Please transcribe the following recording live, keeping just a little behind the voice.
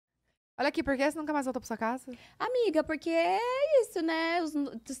Olha aqui, por que você nunca mais voltou pra sua casa? Amiga, porque é isso, né?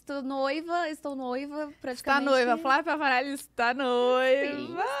 Estou noiva praticamente. Está noiva, Flavia Pavanelli está noiva.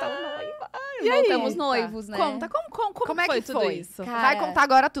 Sim, estou noiva. E aí? Voltamos noivos, né? Conta, como é foi que tudo foi? isso? Cara, Vai contar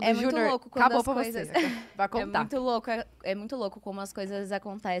agora tudo, é muito Júnior. louco quando Acabou as pra coisas... você. Vai contar. É muito louco como as coisas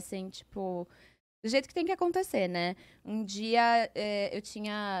acontecem, tipo... Do jeito que tem que acontecer, né? Um dia eu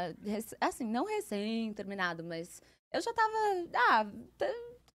tinha... Assim, não recém-terminado, mas... Eu já tava...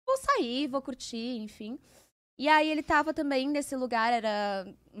 vou sair, vou curtir, enfim. E aí ele tava também nesse lugar, era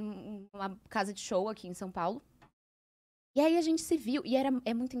uma casa de show aqui em São Paulo. E aí a gente se viu, e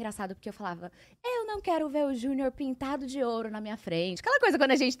é muito engraçado, porque eu falava, eu não quero ver o Júnior pintado de ouro na minha frente. Aquela coisa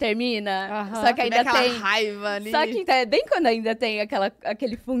quando a gente termina, só que ainda tem... raiva ali. Só que bem quando ainda tem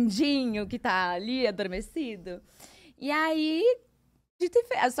aquele fundinho que tá ali adormecido. E aí...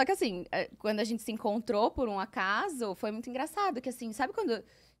 Só que assim, quando a gente se encontrou por um acaso, foi muito engraçado, que assim, sabe quando...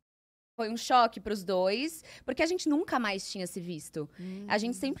 Foi um choque pros dois, porque a gente nunca mais tinha se visto. A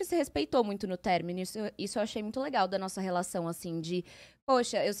gente sempre se respeitou muito no término. Isso eu achei muito legal da nossa relação, assim, de...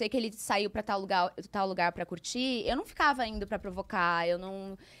 Poxa, eu sei que ele saiu pra tal lugar pra curtir, eu não ficava indo pra provocar, eu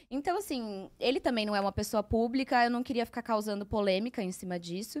não... Então, assim, ele também não é uma pessoa pública, eu não queria ficar causando polêmica em cima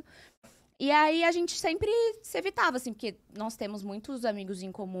disso. E aí, a gente sempre se evitava, assim, porque nós temos muitos amigos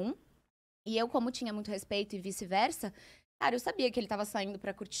em comum. E eu, como tinha muito respeito e vice-versa... Cara, eu sabia que ele tava saindo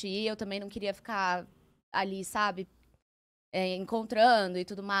pra curtir, eu também não queria ficar ali, sabe, encontrando e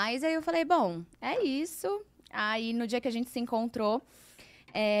tudo mais. Aí eu falei, bom, é isso. Aí no dia que a gente se encontrou,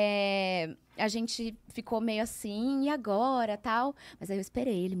 a gente ficou meio assim, e agora, tal? Mas aí eu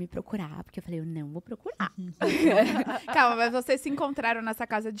esperei ele me procurar, porque eu falei, eu não vou procurar. Calma, mas vocês se encontraram nessa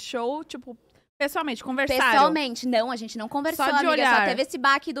casa de show, tipo, pessoalmente, conversaram? Pessoalmente, não, a gente não conversou, Só de amiga, olhar. só teve esse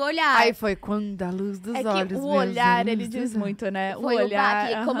baque do olhar. Aí foi quando a luz dos É que olhos. o meus olhar, olhos ele diz dos muito, né? Foi o olhar.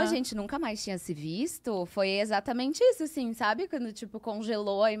 baque. E como a gente nunca mais tinha se visto, foi exatamente isso, assim, sabe? Quando, tipo,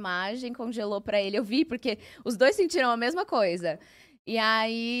 congelou a imagem, congelou pra ele. Eu vi, porque os dois sentiram a mesma coisa. E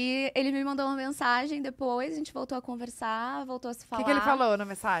aí, ele me mandou uma mensagem depois, a gente voltou a conversar, voltou a se O falar. que ele falou na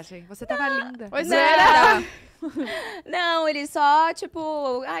mensagem? Você tava linda. Pois Não. era. Não, ele só,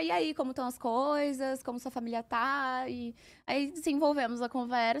 tipo, e aí, como estão as coisas? Como sua família tá? E aí desenvolvemos a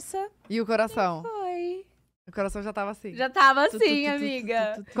conversa. E o coração? Foi. O coração já tava assim. Já tava assim,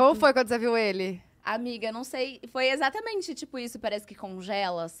 amiga. Como foi quando você viu ele? Amiga, não sei. Foi exatamente tipo isso. Parece que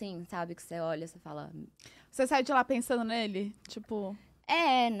congela, assim, sabe? Que você olha, você fala. Você sai de lá pensando nele? Tipo,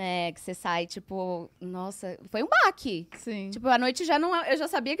 Né? Que você sai, tipo, nossa, foi um baque. sim. Tipo, a noite eu já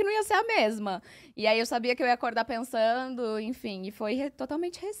sabia que não ia ser a mesma. E aí eu sabia que eu ia acordar pensando, enfim, e foi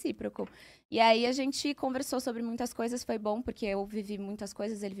totalmente recíproco. E aí a gente conversou sobre muitas coisas, foi bom, porque eu vivi muitas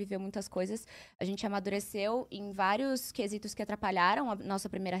coisas, ele viveu muitas coisas. A gente amadureceu em vários quesitos que atrapalharam a nossa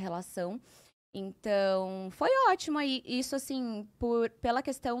primeira relação. Então, foi ótimo aí, isso assim, pela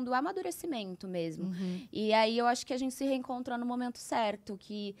questão do amadurecimento mesmo. E aí eu acho que a gente se reencontrou no momento certo,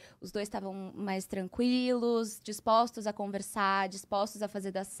 que os dois estavam mais tranquilos, dispostos a conversar, dispostos a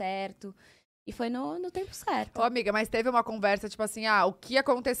fazer dar certo. E foi no tempo certo. Ô, amiga, mas teve uma conversa, tipo assim, o que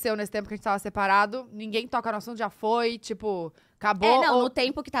aconteceu nesse tempo que a gente tava separado? Ninguém toca no assunto, já foi, tipo, acabou? Não, ou no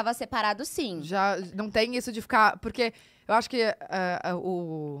tempo que tava separado, sim. já não tem isso de ficar... Porque eu acho que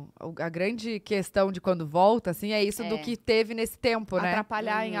a grande questão de quando volta, assim, é isso do que teve nesse tempo, né?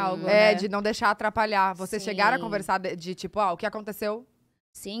 Atrapalhar em algo, né? De não deixar atrapalhar. Vocês Sim. chegaram a conversar de tipo, o que aconteceu?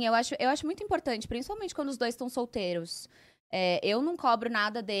 Sim, eu acho muito importante, principalmente quando os dois estão solteiros. Eu não cobro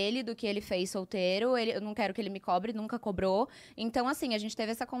nada dele do que ele fez solteiro, eu não quero que ele me cobre, nunca cobrou. Então, assim, a gente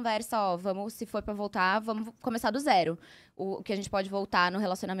teve essa conversa, se for pra voltar, vamos começar do zero. O que a gente pode voltar no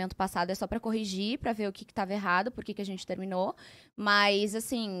relacionamento passado é só pra corrigir, pra ver o que tava errado, por que a gente terminou. Mas,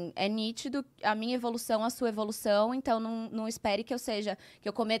 assim, é nítido a minha evolução, a sua evolução, então não espere que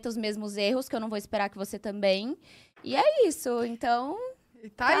eu cometa os mesmos erros, que eu não vou esperar que você também. E é isso, então...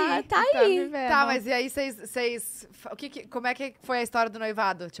 Tá aí. Tá aí. vivendo. Tá, mas e aí vocês... Como é que foi a história do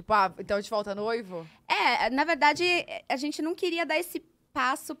noivado? Tipo, então a gente volta noivo? Na verdade, a gente não queria dar esse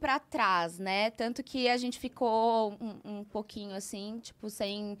passo pra trás, né? Tanto que a gente ficou um pouquinho assim, tipo,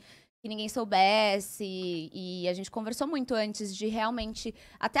 sem que ninguém soubesse. E a gente conversou muito antes de realmente,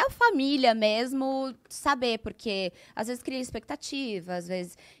 até a família mesmo, saber, porque às vezes cria expectativa, às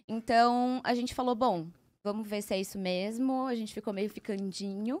vezes. Então, a gente falou, bom, Vamos ver se é isso mesmo. A gente ficou meio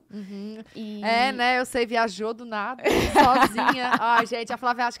ficandinho. E... né? Eu sei, viajou do nada, sozinha. Ai, gente, a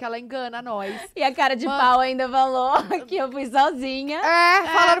Flávia acha que ela engana nós. E a cara de pau ainda falou que eu fui sozinha.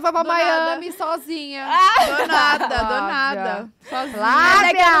 Falaram que foi pra Miami sozinha. Do nada. Sozinha. Mas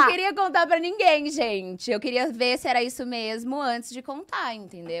é que eu não queria contar pra ninguém, gente. Eu queria ver se era isso mesmo antes de contar,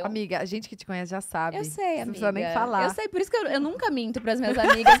 entendeu? Amiga, a gente que te conhece já sabe. Eu sei, amiga. Não precisa nem falar. Eu sei, por isso que eu nunca minto pras minhas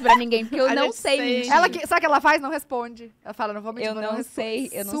amigas, pra ninguém, porque eu não sei mentir. Sabe o que ela faz? Não responde. Ela fala, não vou mentir, eu não sei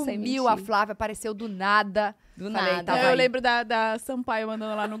Sumiu a Flávia, apareceu do nada. Do Falei, nada. Eu lembro da Sampaio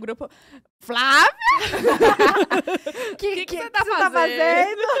mandando lá no grupo. Flávia? O que você tá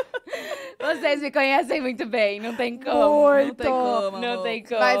fazendo? Vocês me conhecem muito bem, não tem como. Muito. Não tem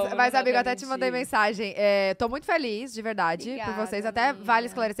como. Mas amigo, até te mandei mensagem. Tô muito feliz, de verdade, Obrigada, por vocês. Até amiga. vale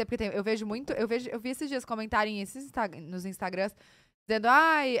esclarecer, porque eu vejo muito. Eu vi esses dias comentarem nos Instagrams, dizendo,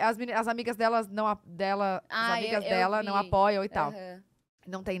 as amigas delas não apoiam e tal.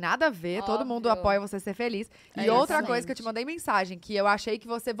 Não tem nada a ver, todo mundo apoia você ser feliz. E outra coisa que eu te mandei mensagem, que eu achei que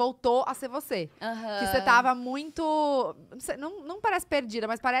você voltou a ser você. Que você tava muito... Não parece perdida,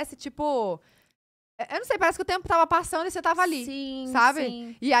 mas parece tipo... Eu não sei, parece que o tempo tava passando e você tava ali, sabe?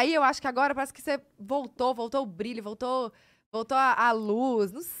 Sim. E aí eu acho que agora parece que você voltou o brilho, voltou a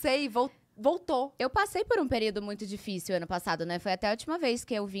luz, não sei, voltou. Eu passei por um período muito difícil ano passado, né? Foi até a última vez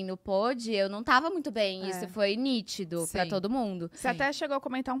que eu vim no pod, eu não tava muito bem. Isso foi nítido pra todo mundo. Você até chegou a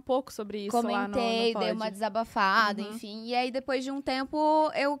comentar um pouco sobre isso lá no pod. Dei uma desabafada, enfim. E aí, depois de um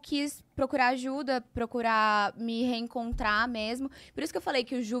tempo, eu quis procurar ajuda, procurar me reencontrar mesmo. Por isso que eu falei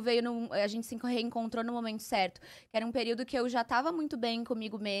que o Ju veio, a gente se reencontrou no momento certo. Que era um período que eu já tava muito bem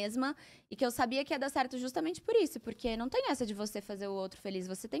comigo mesma e que eu sabia que ia dar certo justamente por isso. Porque não tem essa de você fazer o outro feliz,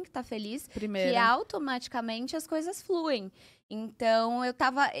 você tem que estar feliz. Primeiro. Que automaticamente as coisas fluem. Então,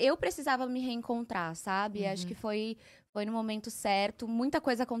 eu precisava me reencontrar, sabe? Acho que foi no momento certo. Muita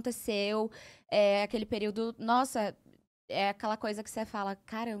coisa aconteceu. Aquele período, nossa, é aquela coisa que você fala,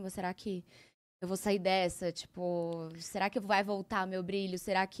 caramba, será que eu vou sair dessa? Tipo, será que vai voltar meu brilho?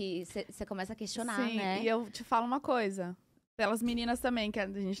 Será que... Você começa a questionar, né? Sim, e eu te falo uma coisa. Pelas meninas também, que a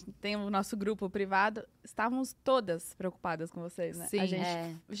gente tem o nosso grupo privado, estávamos todas preocupadas com vocês, né? Sim,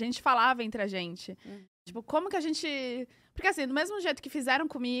 a gente falava entre a gente. Tipo, como que a gente... Porque assim, do mesmo jeito que fizeram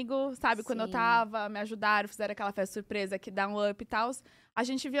comigo, sabe? Quando eu tava, me ajudaram, fizeram aquela festa surpresa que dá um up e tal. A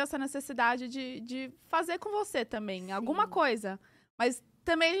gente viu essa necessidade de fazer com você também, alguma coisa. Mas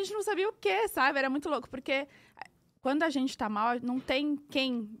também a gente não sabia o quê, sabe? Era muito louco, porque quando a gente tá mal, não tem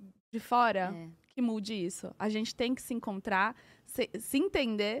quem de fora... que mude isso. A gente tem que se encontrar, se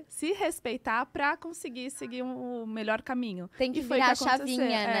entender, se respeitar pra conseguir seguir o melhor caminho. Tem que virar a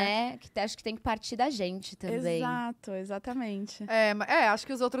chavinha, né? Que acho que tem que partir da gente também. Exato, exatamente. Acho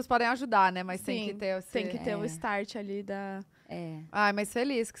que os outros podem ajudar, né? Mas tem que ter... Tem que ter o start ali da... Ai, mas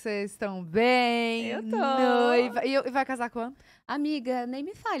feliz que vocês estão bem. Eu tô. Noiva. E vai casar quando? Amiga, nem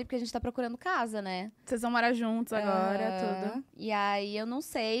me fale, porque a gente tá procurando casa, né? Vocês vão morar juntos agora, tudo. E aí, eu não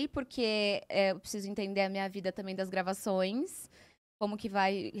sei, porque eu preciso entender a minha vida também das gravações. Como que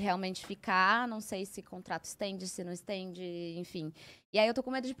vai realmente ficar. Não sei se contrato estende, se não estende, enfim. E aí, eu tô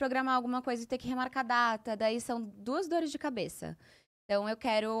com medo de programar alguma coisa e ter que remarcar data. Daí, são 2 dores de cabeça. Então, eu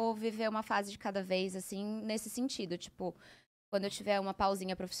quero viver uma fase de cada vez, assim, nesse sentido. Tipo... Quando eu tiver uma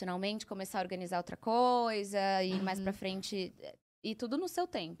pausinha profissionalmente, começar a organizar outra coisa, e mais pra frente, e tudo no seu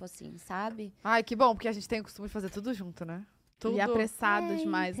tempo, assim, sabe? Ai, que bom, porque a gente tem o costume de fazer tudo junto, né? Tudo. E apressado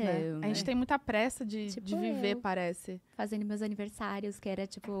demais, né? então, A gente tem muita pressa de viver, eu. parece. Fazendo meus aniversários, que era,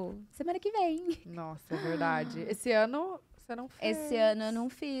 tipo, semana que vem. Nossa, é verdade. Esse ano, você não fez. Esse ano eu não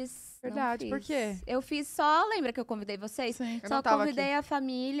fiz. Verdade, não por fiz. quê? Eu fiz só, lembra que eu convidei vocês? Sim. Eu Só não tava convidei aqui. a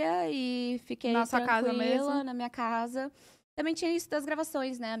família e fiquei Na sua casa tranquila, mesmo? na minha casa. Também tinha isso das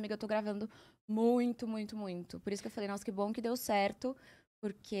gravações, né, amiga? Eu tô gravando muito, muito, muito. Por isso que eu falei, nossa, que bom que deu certo.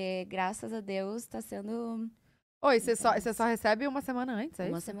 Porque, graças a Deus, tá sendo... Oi, você só recebe uma semana antes, é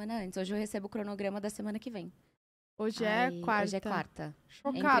uma isso? semana antes. Hoje eu recebo o cronograma da semana que vem. Hoje Aí, é quarta. Hoje é quarta.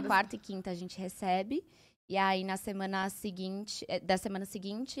 Entre Chocada. quarta e quinta a gente recebe. E aí, na semana seguinte... Da semana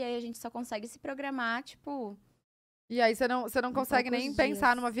seguinte, aí a gente só consegue se programar, tipo... E aí você não consegue nem poucos pensar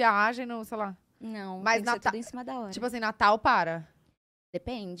dias. numa viagem, no, sei lá. Não, Mas tem que ser Natal- tudo em cima da hora. Tipo assim, Natal para.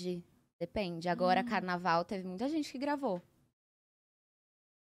 Depende. Agora, carnaval, teve muita gente que gravou.